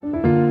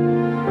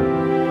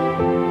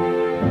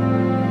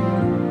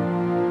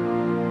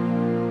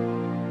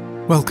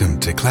Welcome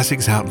to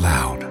Classics Out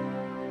Loud.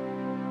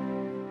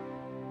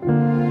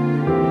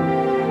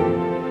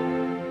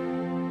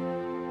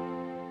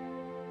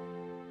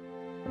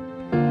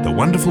 The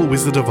Wonderful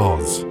Wizard of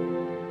Oz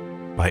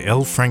by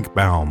L. Frank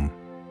Baum.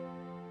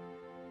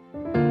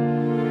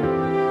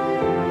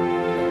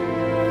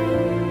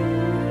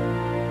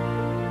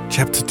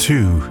 Chapter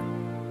 2.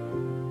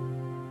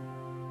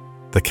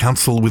 The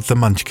Council with the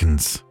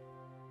Munchkins.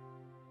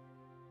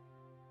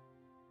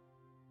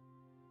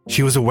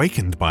 She was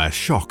awakened by a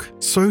shock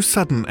so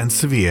sudden and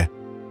severe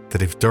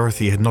that if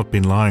Dorothy had not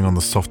been lying on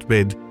the soft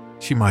bed,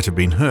 she might have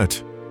been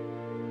hurt.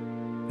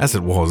 As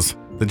it was,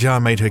 the jar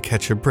made her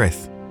catch her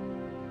breath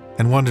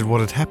and wondered what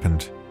had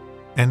happened,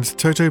 and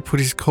Toto put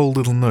his cold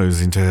little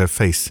nose into her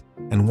face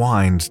and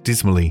whined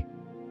dismally.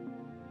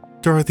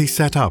 Dorothy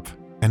sat up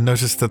and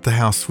noticed that the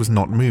house was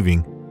not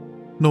moving,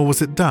 nor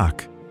was it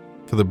dark,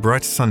 for the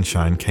bright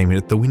sunshine came in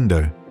at the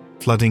window,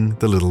 flooding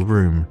the little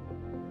room.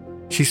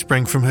 She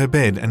sprang from her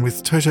bed and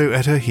with Toto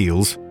at her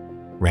heels,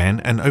 ran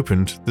and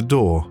opened the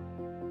door.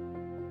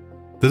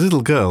 The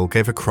little girl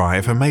gave a cry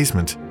of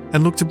amazement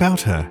and looked about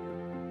her,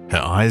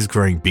 her eyes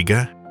growing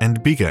bigger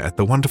and bigger at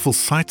the wonderful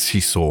sights she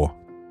saw.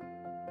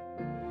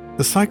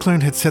 The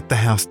cyclone had set the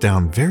house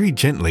down very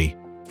gently,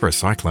 for a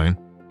cyclone,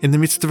 in the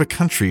midst of a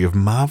country of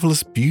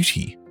marvellous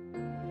beauty.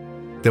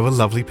 There were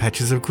lovely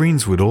patches of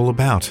greenswood all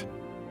about,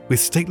 with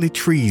stately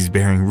trees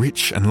bearing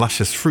rich and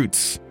luscious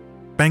fruits.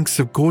 Banks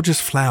of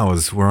gorgeous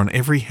flowers were on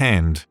every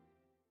hand,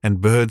 and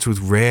birds with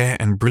rare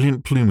and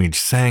brilliant plumage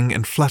sang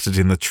and fluttered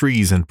in the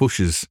trees and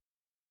bushes.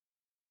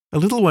 A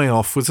little way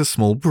off was a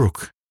small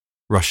brook,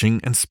 rushing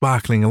and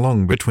sparkling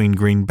along between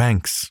green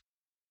banks,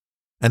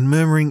 and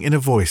murmuring in a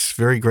voice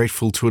very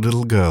grateful to a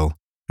little girl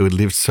who had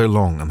lived so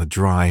long on the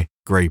dry,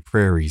 grey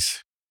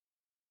prairies.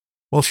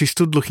 While she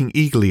stood looking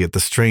eagerly at the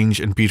strange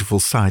and beautiful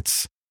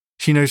sights,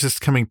 she noticed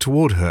coming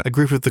toward her a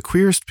group of the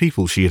queerest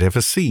people she had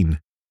ever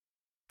seen.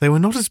 They were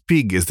not as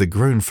big as the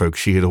grown folk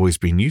she had always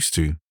been used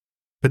to,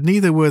 but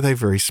neither were they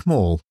very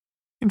small.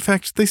 In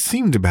fact, they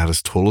seemed about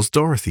as tall as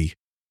Dorothy,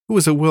 who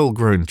was a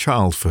well-grown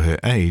child for her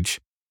age,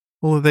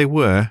 although they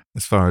were,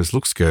 as far as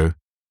looks go,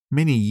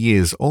 many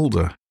years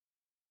older.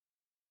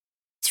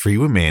 3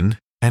 were men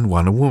and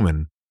 1 a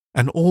woman,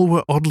 and all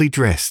were oddly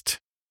dressed.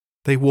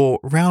 They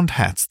wore round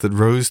hats that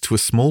rose to a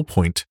small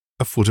point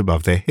a foot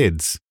above their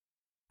heads,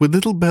 with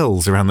little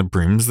bells around the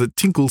brims that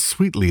tinkled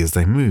sweetly as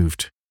they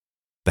moved.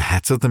 The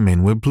hats of the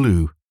men were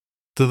blue,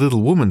 the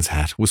little woman's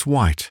hat was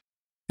white,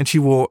 and she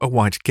wore a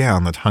white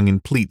gown that hung in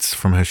pleats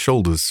from her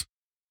shoulders.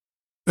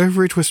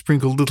 Over it were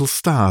sprinkled little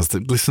stars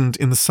that glistened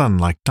in the sun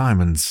like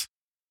diamonds.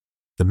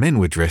 The men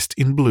were dressed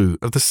in blue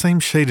of the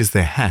same shade as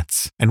their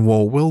hats and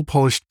wore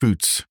well-polished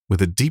boots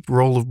with a deep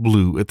roll of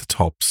blue at the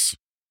tops.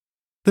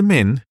 The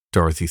men,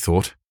 Dorothy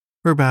thought,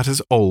 were about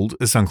as old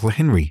as Uncle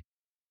Henry,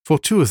 for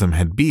 2 of them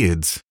had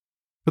beards,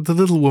 but the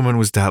little woman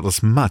was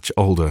doubtless much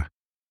older.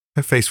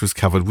 Her face was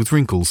covered with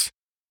wrinkles,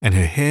 and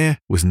her hair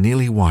was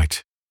nearly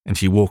white, and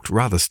she walked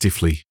rather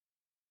stiffly.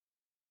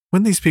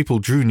 When these people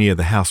drew near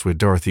the house where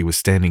Dorothy was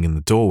standing in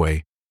the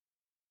doorway,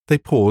 they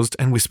paused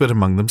and whispered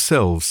among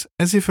themselves,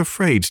 as if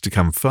afraid to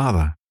come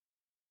farther.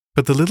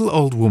 But the little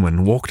old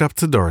woman walked up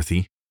to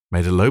Dorothy,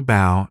 made a low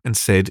bow, and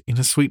said in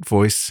a sweet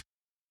voice,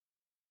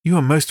 "You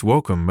are most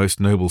welcome, most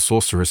noble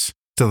sorceress,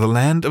 to the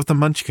land of the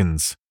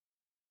Munchkins.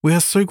 We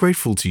are so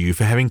grateful to you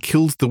for having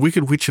killed the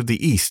wicked witch of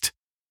the East,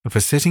 and for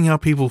setting our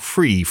people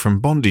free from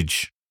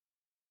bondage."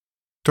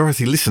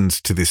 Dorothy listened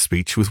to this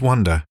speech with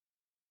wonder.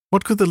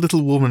 What could the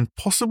little woman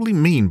possibly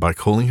mean by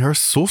calling her a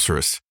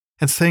sorceress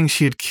and saying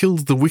she had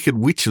killed the wicked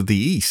witch of the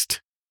East?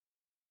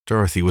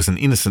 Dorothy was an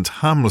innocent,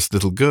 harmless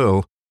little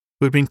girl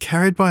who had been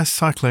carried by a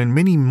cyclone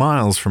many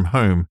miles from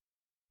home,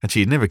 and she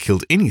had never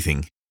killed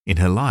anything in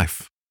her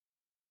life.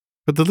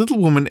 But the little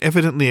woman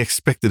evidently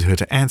expected her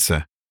to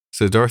answer,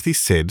 so Dorothy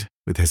said,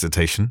 with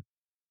hesitation,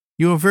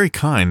 "You are very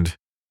kind,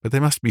 but there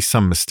must be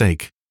some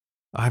mistake.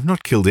 I have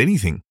not killed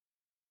anything."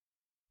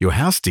 "Your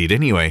house did,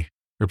 anyway,"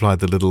 replied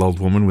the little old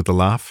woman with a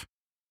laugh.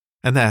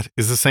 "And that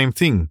is the same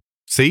thing.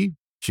 See,"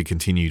 she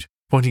continued,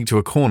 pointing to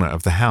a corner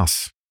of the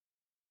house.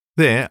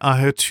 "There are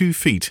her 2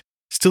 feet,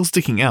 still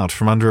sticking out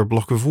from under a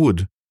block of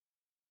wood."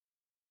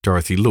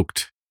 Dorothy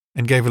looked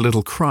and gave a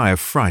little cry of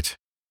fright.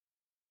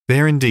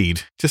 There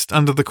indeed, just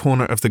under the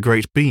corner of the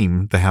great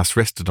beam the house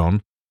rested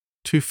on,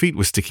 2 feet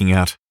were sticking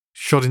out,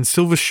 shod in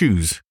silver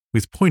shoes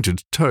with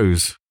pointed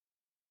toes.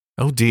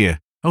 "Oh dear,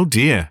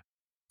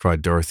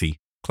 cried Dorothy,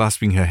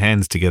 clasping her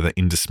hands together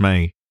in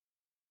dismay.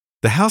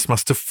 "The house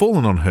must have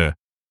fallen on her.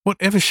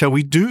 Whatever shall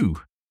we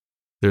do?"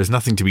 "There is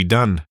nothing to be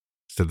done,"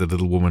 said the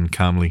little woman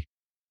calmly.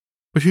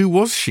 "But who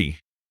was she?"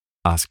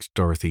 asked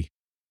Dorothy.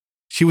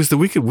 "She was the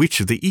wicked witch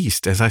of the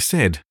East, as I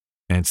said,"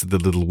 answered the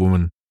little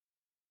woman.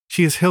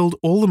 "She has held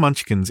all the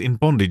Munchkins in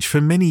bondage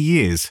for many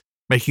years,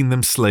 making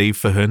them slave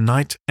for her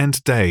night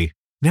and day.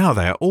 Now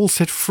they are all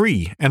set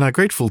free and are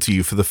grateful to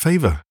you for the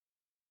favour."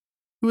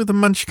 "Who are the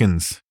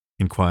Munchkins?"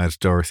 inquired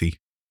Dorothy.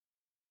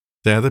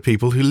 "They are the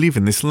people who live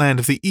in this land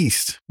of the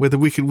East, where the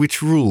wicked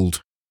witch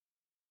ruled."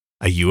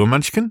 "Are you a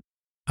Munchkin?"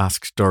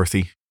 asked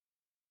Dorothy.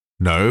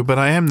 No, but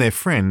I am their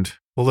friend,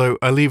 although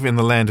I live in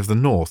the land of the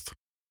north.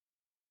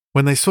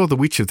 When they saw the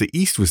witch of the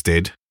east was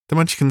dead, the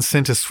Munchkins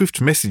sent a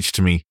swift message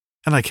to me,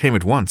 and I came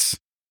at once.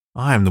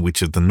 I am the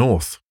witch of the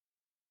north."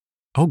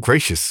 "Oh,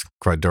 gracious,"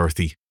 cried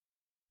Dorothy.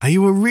 "Are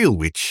you a real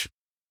witch?"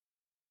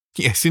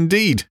 "Yes,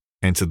 indeed,"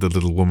 answered the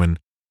little woman.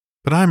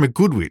 "But I am a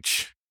good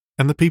witch,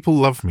 and the people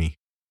love me.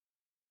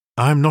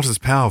 I am not as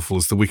powerful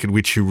as the wicked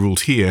witch who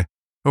ruled here,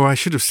 or I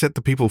should have set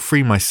the people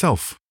free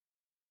myself."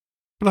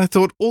 "But I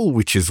thought all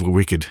witches were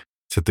wicked,"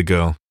 said the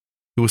girl,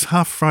 who was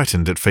half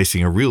frightened at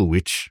facing a real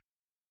witch.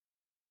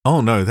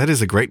 "Oh no, that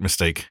is a great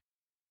mistake.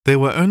 There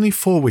were only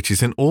 4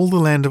 witches in all the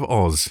land of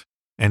Oz,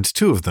 and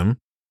 2 of them,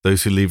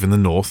 those who live in the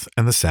north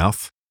and the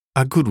south,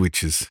 are good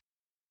witches.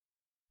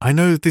 I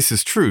know this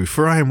is true,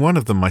 for I am one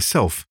of them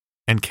myself,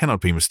 and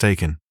cannot be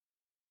mistaken.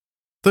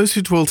 Those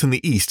who dwelt in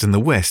the east and the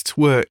west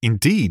were,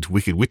 indeed,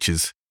 wicked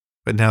witches,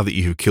 but now that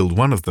you have killed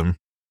one of them,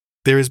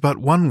 there is but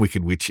one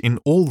wicked witch in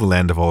all the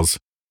land of Oz,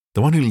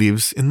 the one who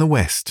lives in the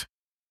west."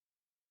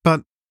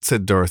 "But,"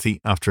 said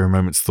Dorothy after a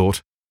moment's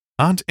thought,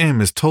 "Aunt Em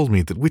has told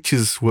me that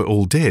witches were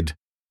all dead,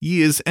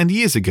 years and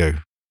years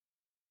ago."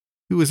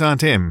 "Who is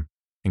Aunt Em?"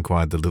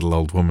 inquired the little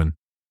old woman.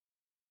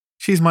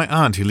 "She is my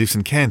aunt who lives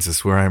in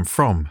Kansas, where I am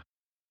from."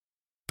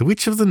 The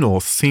witch of the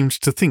north seemed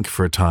to think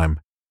for a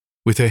time,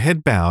 with her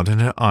head bowed and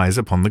her eyes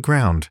upon the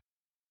ground.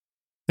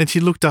 Then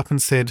she looked up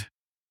and said,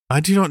 "I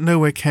do not know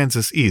where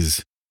Kansas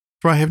is,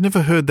 for I have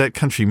never heard that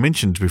country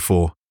mentioned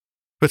before.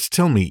 But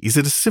tell me, is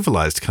it a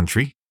civilized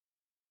country?"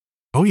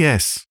 "Oh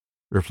yes,"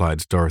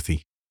 replied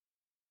Dorothy.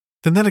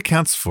 "Then that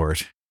accounts for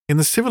it. In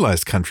the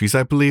civilized countries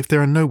I believe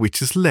there are no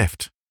witches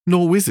left,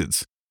 nor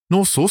wizards,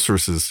 nor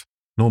sorceresses,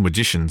 nor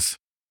magicians.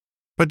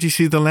 But you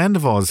see, the land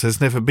of Oz has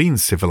never been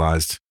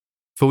civilized,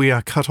 for we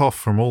are cut off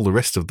from all the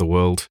rest of the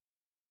world.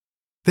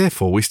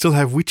 Therefore we still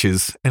have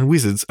witches and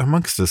wizards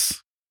amongst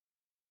us."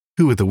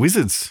 "Who are the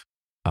wizards?"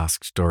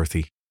 asked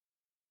Dorothy.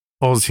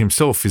 "Oz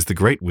himself is the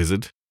great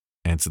wizard,"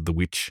 answered the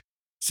witch,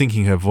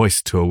 sinking her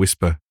voice to a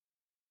whisper.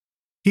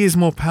 "He is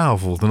more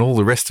powerful than all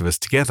the rest of us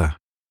together.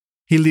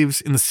 He lives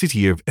in the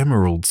city of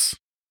emeralds."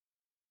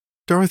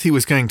 Dorothy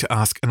was going to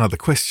ask another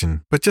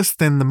question, but just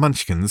then the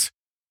Munchkins,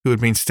 who had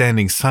been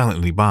standing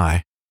silently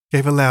by,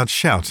 gave a loud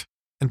shout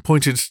and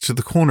pointed to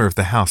the corner of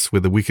the house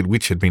where the wicked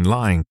witch had been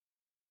lying.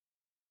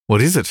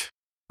 "What is it?"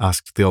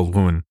 asked the old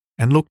woman,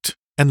 and looked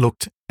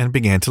and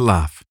began to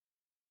laugh.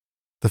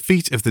 The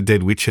feet of the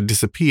dead witch had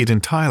disappeared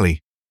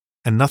entirely,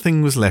 and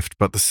nothing was left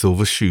but the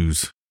silver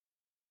shoes.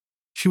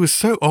 "She was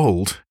so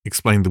old,"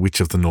 explained the witch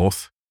of the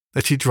north,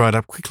 "that she dried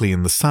up quickly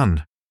in the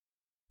sun.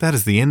 That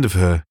is the end of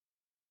her.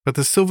 But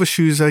the silver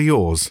shoes are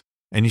yours,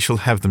 and you shall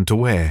have them to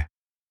wear."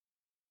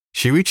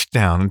 She reached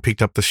down and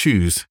picked up the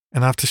shoes,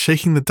 and after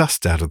shaking the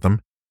dust out of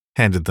them,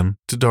 handed them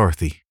to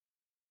Dorothy.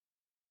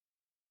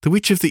 "The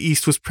witch of the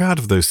east was proud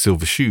of those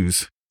silver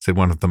shoes," said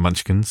one of the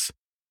Munchkins,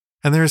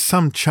 "and there is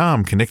some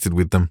charm connected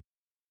with them,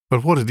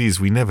 but what it is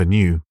we never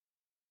knew."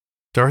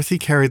 Dorothy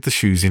carried the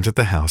shoes into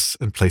the house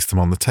and placed them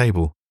on the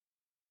table.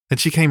 Then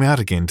she came out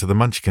again to the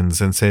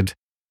Munchkins and said,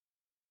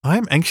 "I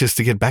am anxious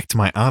to get back to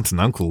my aunt and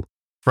uncle,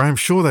 for I am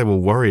sure they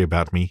will worry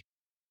about me.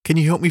 Can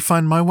you help me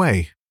find my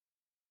way?"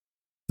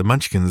 The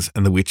Munchkins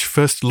and the witch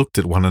first looked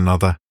at one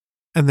another,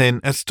 and then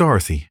at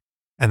Dorothy,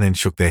 and then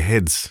shook their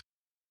heads.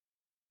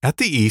 "At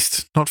the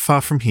east, not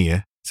far from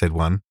here," said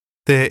one,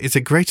 "there is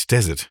a great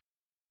desert,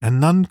 and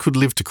none could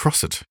live to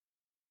cross it."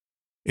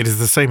 "It is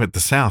the same at the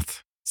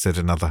south," said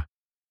another,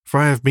 "for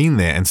I have been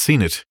there and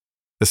seen it.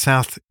 The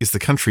south is the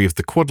country of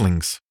the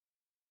Quadlings."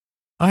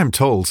 "I am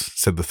told,"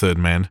 said the third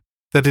man,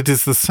 "that it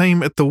is the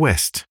same at the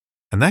west,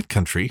 and that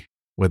country,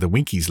 where the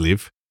Winkies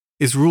live,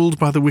 is ruled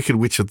by the wicked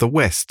witch of the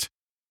west.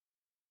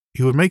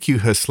 He would make you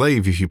her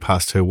slave if you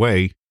passed her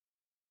way."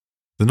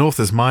 "The north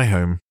is my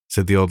home,"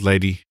 said the old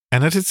lady,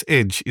 "and at its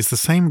edge is the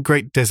same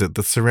great desert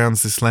that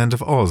surrounds this land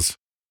of Oz.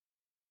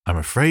 I'm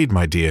afraid,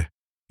 my dear,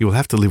 you will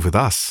have to live with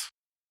us."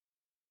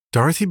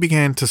 Dorothy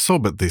began to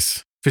sob at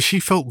this, for she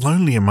felt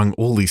lonely among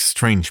all these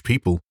strange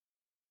people.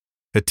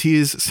 Her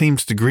tears seemed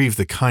to grieve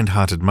the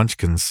kind-hearted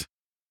Munchkins,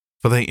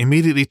 for they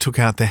immediately took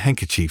out their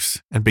handkerchiefs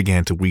and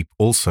began to weep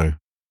also.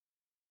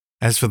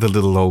 As for the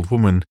little old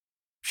woman,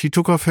 she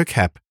took off her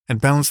cap and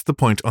balanced the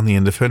point on the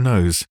end of her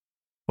nose,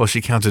 while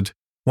she counted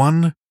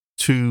 1,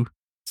 2,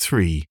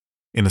 3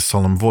 in a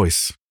solemn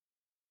voice.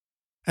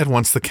 At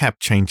once the cap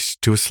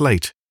changed to a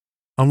slate,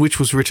 on which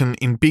was written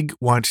in big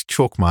white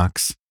chalk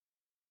marks,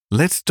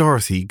 "Let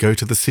Dorothy go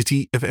to the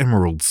city of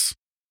emeralds."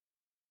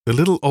 The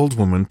little old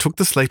woman took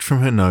the slate from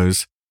her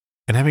nose,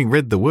 and having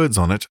read the words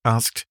on it,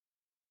 asked,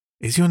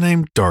 "Is your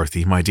name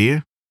Dorothy, my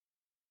dear?"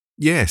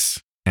 "Yes,"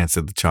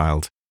 answered the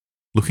child,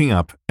 looking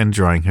up and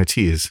drying her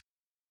tears.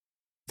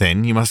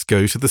 "Then you must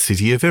go to the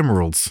city of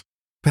emeralds.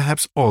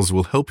 Perhaps Oz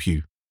will help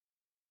you."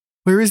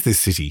 "Where is this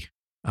city?"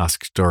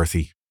 asked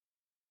Dorothy.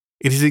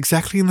 "It is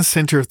exactly in the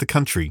center of the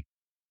country,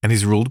 and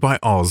is ruled by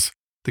Oz,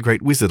 the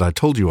great wizard I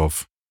told you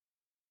of."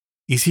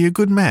 "Is he a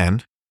good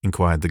man?"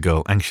 inquired the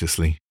girl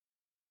anxiously.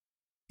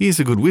 "He is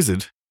a good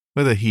wizard.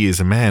 Whether he is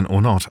a man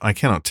or not I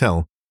cannot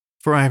tell,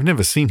 for I have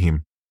never seen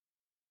him.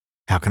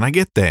 How can I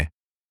get there?"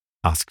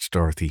 asked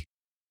Dorothy.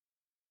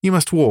 "You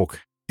must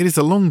walk. It is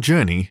a long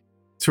journey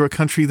through a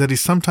country that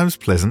is sometimes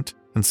pleasant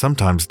and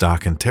sometimes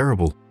dark and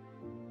terrible.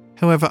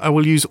 However, I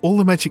will use all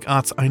the magic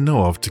arts I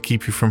know of to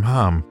keep you from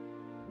harm."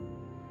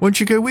 "Won't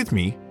you go with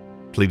me?"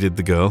 pleaded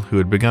the girl, who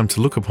had begun to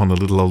look upon the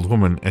little old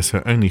woman as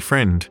her only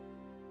friend.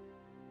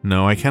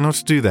 "No, I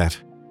cannot do that,"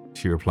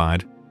 she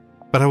replied,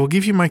 "but I will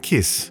give you my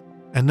kiss,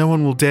 and no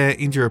one will dare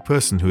injure a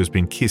person who has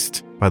been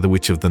kissed by the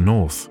Witch of the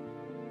North."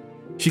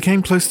 She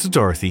came close to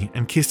Dorothy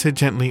and kissed her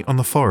gently on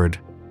the forehead.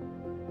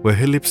 Where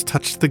her lips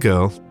touched the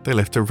girl, they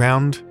left a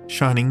round,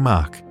 shining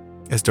mark,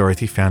 as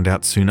Dorothy found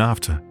out soon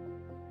after.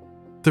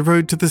 "The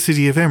road to the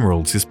City of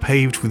Emeralds is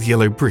paved with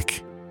yellow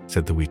brick,"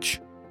 said the witch,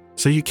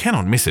 "so you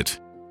cannot miss it.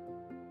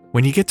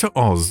 When you get to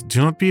Oz, do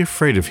not be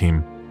afraid of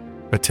him,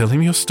 but tell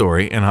him your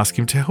story and ask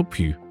him to help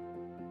you.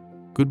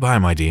 Goodbye,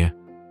 my dear."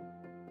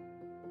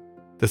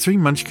 The three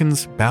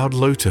Munchkins bowed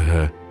low to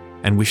her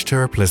and wished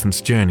her a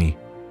pleasant journey,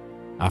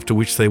 after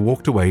which they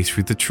walked away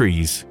through the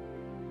trees.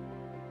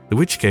 The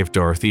witch gave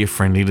Dorothy a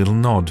friendly little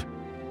nod,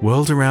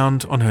 whirled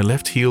around on her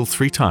left heel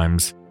 3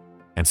 times,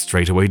 and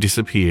straightway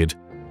disappeared,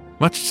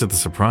 much to the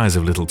surprise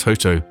of little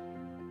Toto,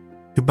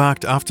 who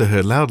barked after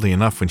her loudly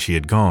enough when she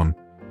had gone,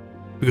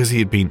 because he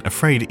had been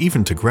afraid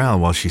even to growl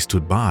while she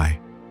stood by.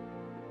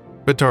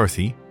 But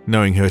Dorothy,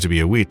 knowing her to be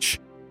a witch,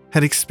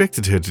 had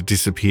expected her to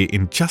disappear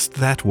in just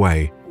that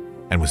way,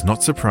 and was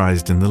not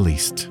surprised in the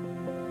least.